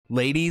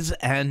Ladies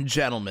and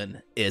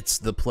gentlemen, it's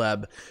the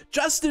pleb.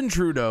 Justin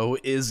Trudeau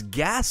is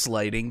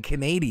gaslighting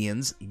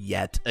Canadians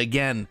yet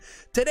again.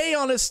 Today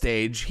on a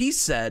stage, he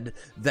said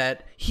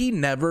that he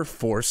never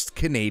forced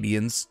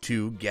Canadians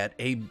to get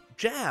a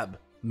jab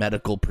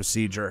medical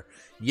procedure.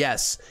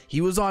 Yes,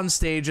 he was on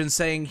stage and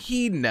saying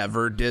he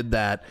never did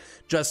that.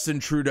 Justin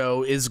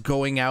Trudeau is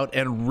going out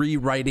and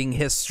rewriting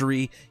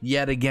history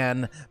yet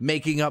again,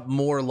 making up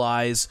more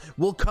lies.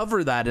 We'll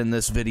cover that in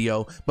this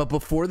video, but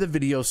before the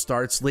video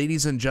starts,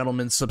 ladies and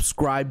gentlemen,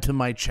 subscribe to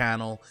my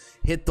channel,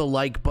 hit the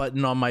like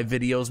button on my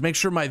videos, make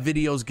sure my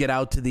videos get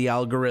out to the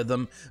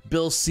algorithm.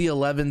 Bill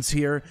C11's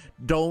here.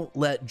 Don't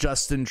let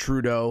Justin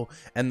Trudeau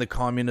and the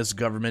communist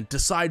government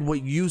decide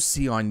what you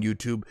see on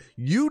YouTube.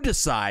 You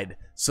decide.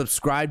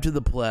 Subscribe to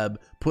the pleb,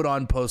 put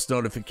on post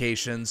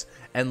notifications,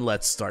 and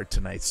let's start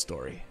tonight's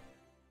story.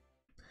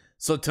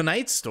 So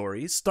tonight's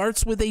story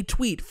starts with a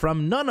tweet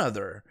from none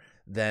other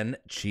than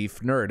Chief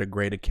Nerd, a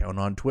great account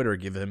on Twitter.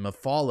 Give him a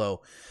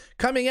follow.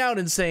 Coming out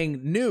and saying,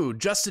 new,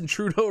 Justin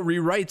Trudeau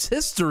rewrites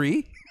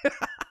history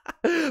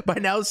by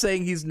now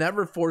saying he's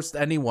never forced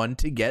anyone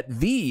to get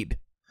V'd.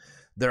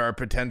 There are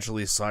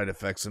potentially side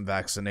effects in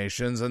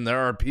vaccinations, and there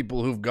are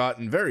people who've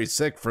gotten very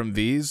sick from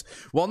V's.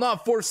 While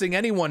not forcing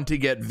anyone to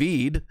get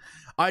V'd,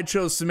 I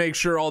chose to make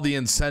sure all the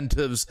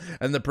incentives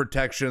and the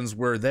protections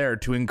were there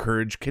to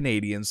encourage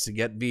Canadians to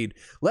get V'd.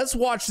 Let's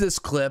watch this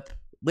clip.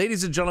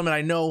 Ladies and gentlemen,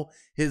 I know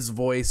his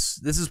voice.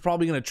 This is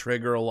probably going to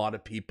trigger a lot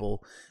of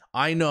people.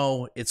 I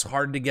know it's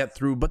hard to get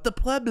through, but the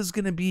pleb is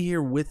going to be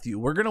here with you.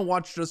 We're going to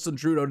watch Justin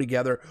Trudeau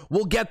together.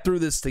 We'll get through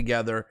this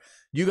together.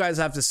 You guys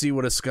have to see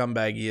what a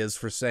scumbag he is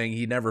for saying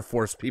he never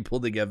forced people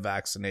to get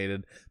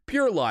vaccinated.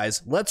 Pure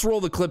lies. Let's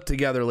roll the clip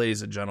together,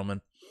 ladies and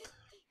gentlemen.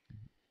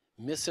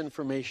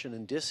 Misinformation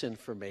and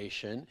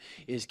disinformation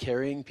is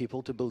carrying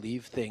people to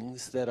believe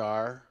things that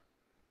are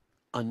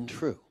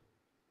untrue.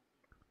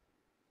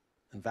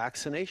 And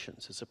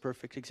vaccinations is a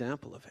perfect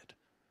example of it.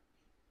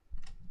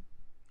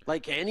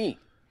 Like any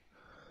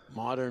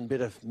modern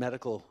bit of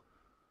medical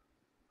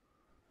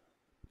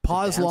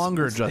pause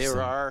longer, Justin.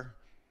 There are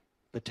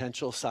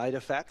potential side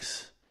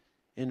effects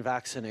in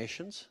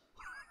vaccinations.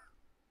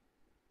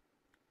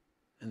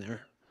 And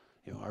there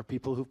are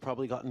people who've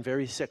probably gotten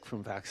very sick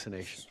from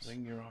vaccinations.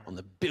 On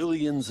the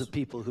billions of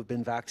people who've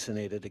been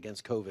vaccinated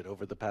against COVID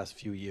over the past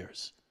few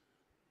years.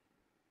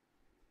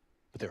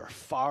 But there are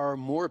far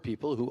more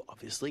people who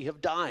obviously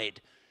have died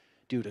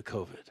due to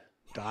COVID,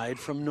 died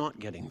from not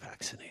getting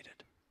vaccinated.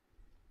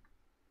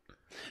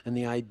 And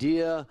the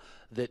idea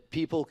that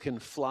people can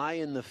fly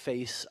in the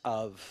face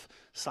of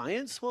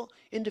science, well,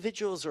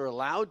 individuals are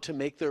allowed to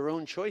make their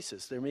own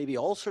choices. There may be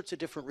all sorts of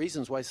different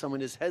reasons why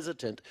someone is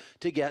hesitant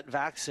to get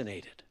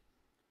vaccinated.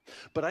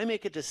 But I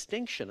make a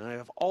distinction, and I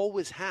have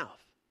always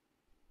have,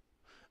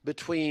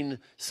 between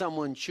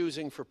someone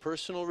choosing for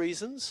personal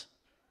reasons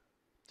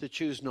to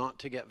choose not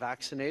to get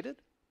vaccinated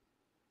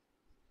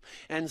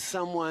and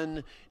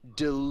someone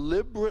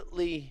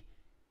deliberately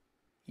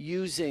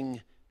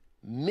using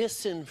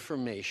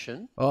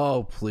misinformation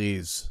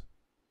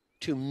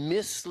to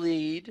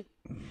mislead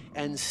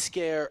and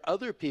scare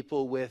other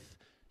people with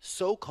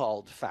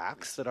so-called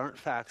facts that aren't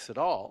facts at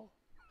all,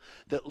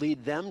 that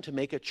lead them to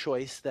make a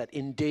choice that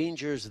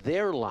endangers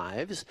their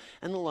lives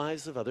and the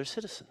lives of other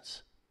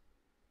citizens.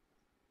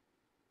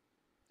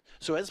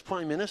 So as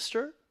Prime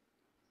Minister,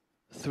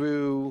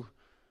 through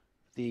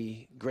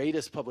the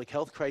greatest public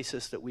health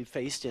crisis that we've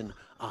faced in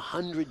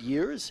 100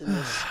 years in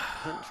this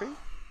country,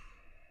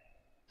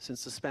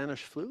 since the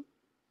Spanish flu,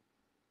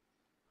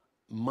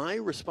 my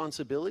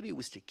responsibility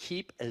was to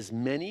keep as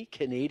many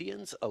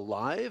Canadians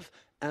alive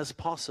as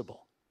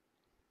possible.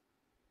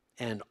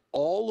 And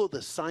all of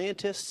the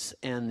scientists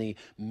and the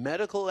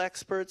medical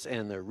experts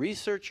and the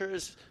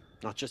researchers,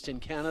 not just in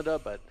Canada,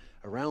 but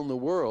around the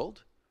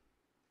world,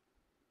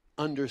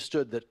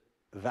 understood that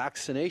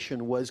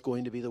vaccination was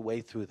going to be the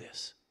way through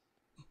this.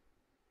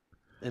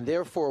 And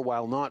therefore,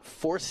 while not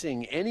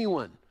forcing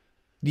anyone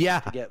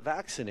to get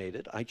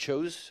vaccinated, I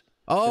chose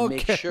to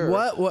make sure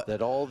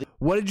that all the...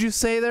 What did you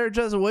say there,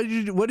 Justin? What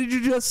did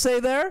you just say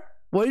there?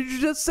 What did you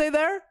just say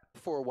there?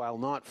 For while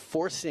not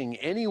forcing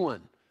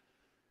anyone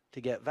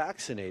to get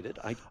vaccinated,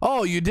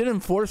 you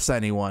didn't force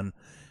anyone,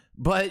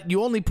 but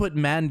you only put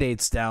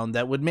mandates down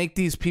that would make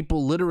these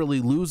people literally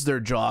lose their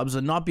jobs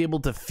and not be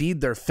able to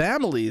feed their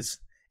families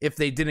if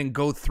they didn't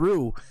go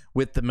through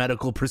with the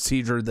medical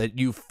procedure that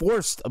you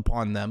forced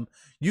upon them.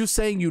 You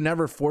saying you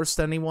never forced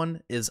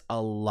anyone is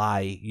a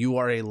lie. You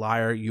are a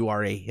liar. You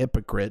are a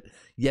hypocrite.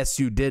 Yes,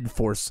 you did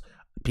force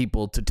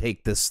people to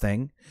take this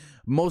thing.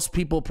 Most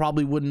people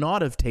probably would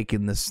not have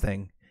taken this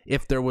thing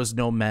if there was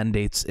no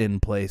mandates in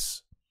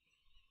place.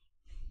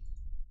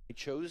 I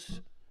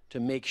chose to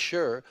make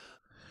sure.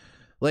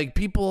 Like,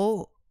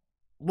 people,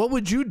 what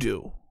would you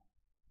do?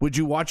 Would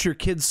you watch your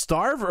kids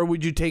starve, or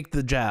would you take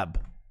the jab?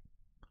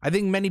 I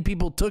think many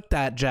people took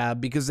that jab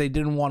because they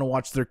didn't want to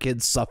watch their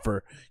kids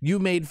suffer. You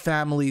made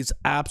families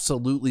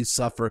absolutely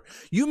suffer.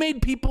 You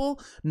made people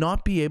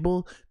not be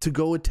able to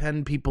go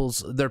attend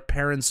their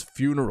parents'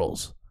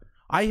 funerals.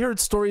 I heard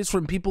stories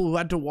from people who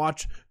had to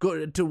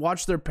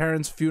watch their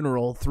parents'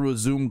 funeral through a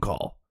Zoom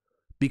call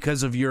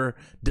because of your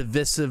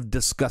divisive,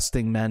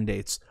 disgusting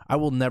mandates. I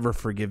will never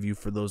forgive you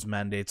for those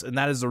mandates. And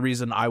that is the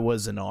reason I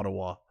was in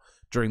Ottawa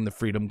during the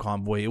Freedom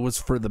Convoy. It was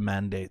for the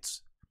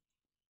mandates.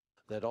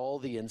 That all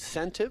the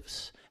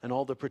incentives and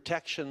all the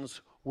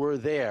protections were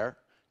there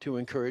to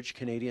encourage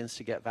Canadians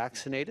to get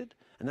vaccinated.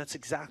 And that's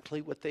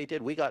exactly what they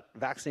did. We got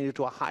vaccinated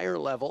to a higher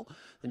level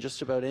than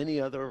just about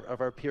any other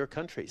of our peer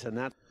countries. And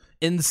that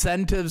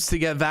incentives to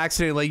get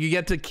vaccinated, like you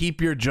get to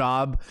keep your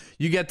job,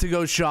 you get to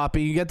go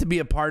shopping, you get to be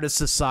a part of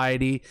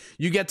society,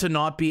 you get to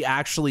not be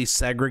actually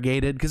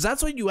segregated, because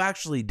that's what you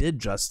actually did,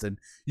 Justin.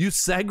 You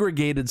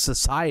segregated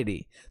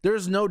society.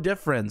 There's no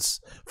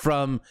difference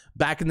from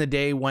back in the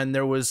day when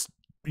there was,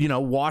 you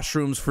know,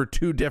 washrooms for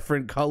two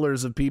different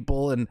colors of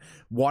people and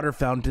water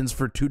fountains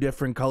for two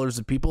different colors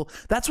of people.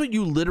 That's what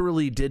you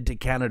literally did to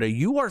Canada.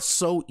 You are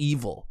so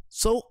evil,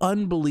 so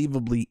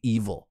unbelievably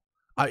evil.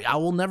 I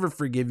will never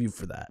forgive you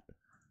for that.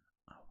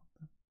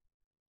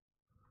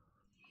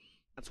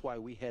 That's why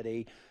we had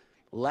a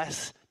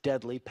less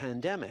deadly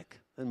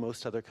pandemic than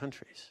most other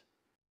countries.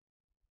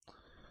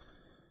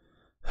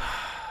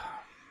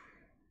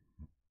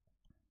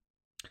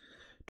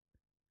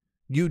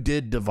 You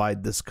did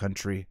divide this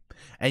country,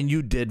 and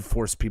you did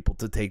force people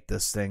to take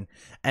this thing.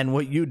 And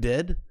what you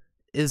did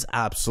is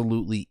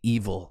absolutely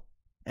evil.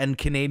 And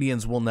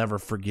Canadians will never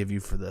forgive you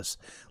for this.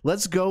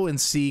 Let's go and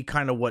see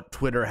kind of what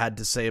Twitter had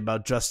to say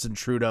about Justin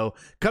Trudeau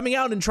coming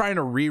out and trying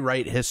to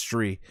rewrite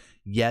history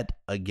yet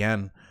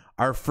again.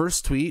 Our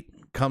first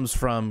tweet comes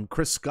from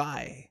Chris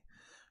Guy,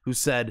 who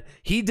said,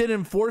 "He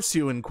didn't force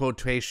you," in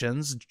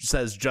quotations,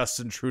 says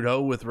Justin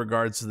Trudeau with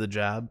regards to the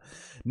jab.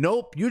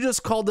 "Nope, you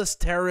just called us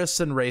terrorists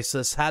and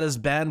racists, had us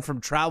banned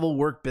from travel,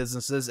 work,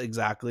 businesses,"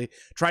 exactly,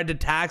 "tried to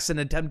tax and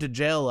attempt to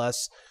jail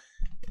us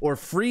or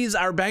freeze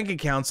our bank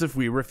accounts if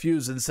we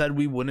refuse, and said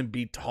we wouldn't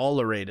be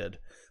tolerated.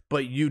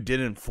 But you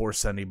didn't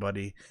force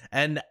anybody,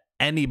 and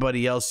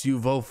anybody else you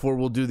vote for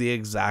will do the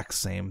exact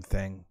same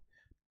thing."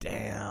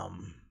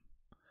 Damn.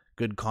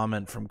 Good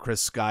comment from Chris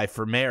Sky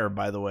for mayor,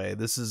 by the way.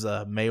 This is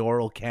a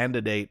mayoral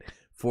candidate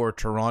for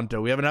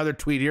Toronto. We have another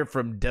tweet here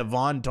from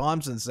Devon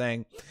Thompson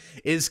saying,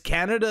 is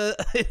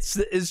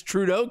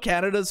Trudeau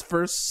Canada's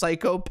first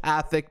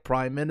psychopathic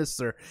prime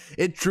minister?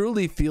 It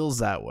truly feels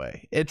that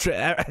way.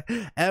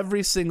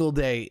 Every single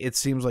day, it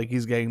seems like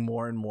he's getting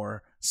more and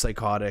more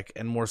psychotic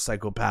and more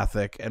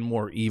psychopathic and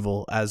more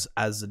evil as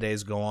the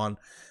days go on,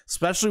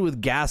 especially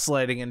with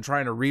gaslighting and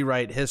trying to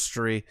rewrite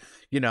history.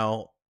 You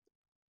know,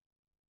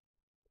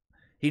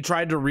 he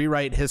tried to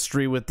rewrite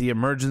history with the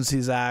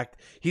Emergencies Act.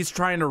 He's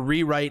trying to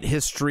rewrite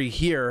history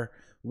here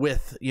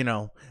with, you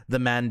know, the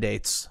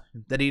mandates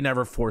that he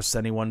never forced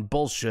anyone.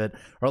 Bullshit.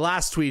 Our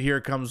last tweet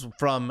here comes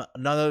from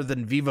none other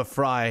than Viva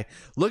Fry.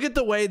 "Look at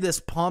the way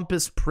this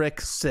pompous prick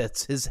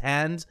sits. His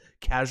hands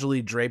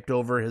casually draped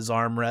over his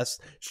armrest."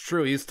 It's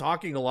true. He's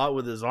talking a lot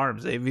with his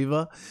arms, eh,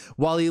 Viva?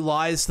 "While he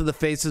lies to the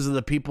faces of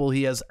the people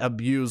he has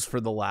abused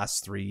for the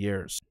last 3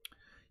 years."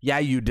 Yeah,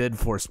 you did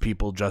force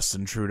people,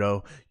 Justin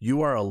Trudeau.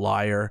 You are a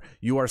liar.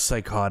 You are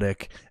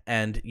psychotic.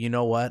 And you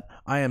know what?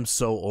 I am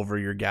so over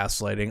your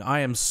gaslighting.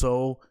 I am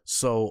so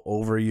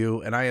over you.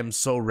 And I am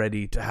so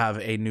ready to have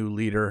a new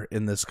leader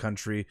in this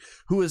country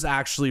who is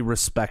actually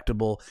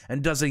respectable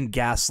and doesn't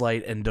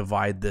gaslight and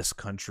divide this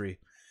country.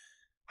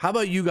 How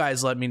about you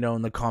guys let me know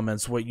in the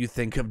comments what you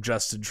think of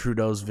Justin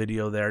Trudeau's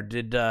video there.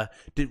 Did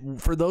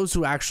for those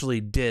who actually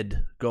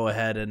did go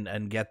ahead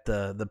and get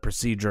the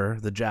procedure,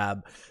 the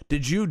jab,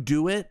 did you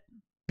do it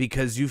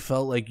because you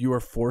felt like you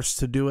were forced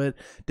to do it?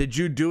 Did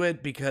you do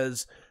it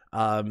because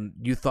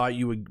you thought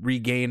you would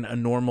regain a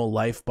normal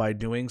life by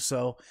doing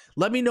so?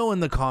 Let me know in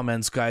the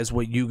comments, guys,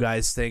 what you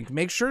guys think.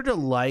 Make sure to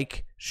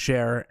like,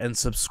 share, and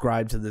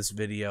subscribe to this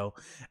video,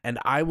 and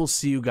I will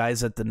see you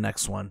guys at the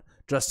next one.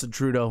 Justin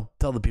Trudeau,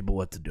 tell the people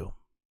what to do.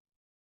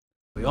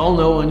 We all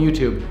know on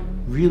YouTube,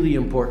 really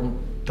important.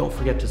 Don't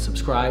forget to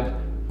subscribe,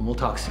 and we'll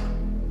talk soon.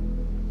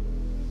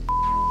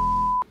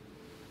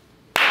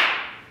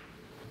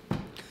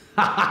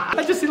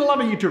 I just seen a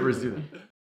lot of YouTubers do that.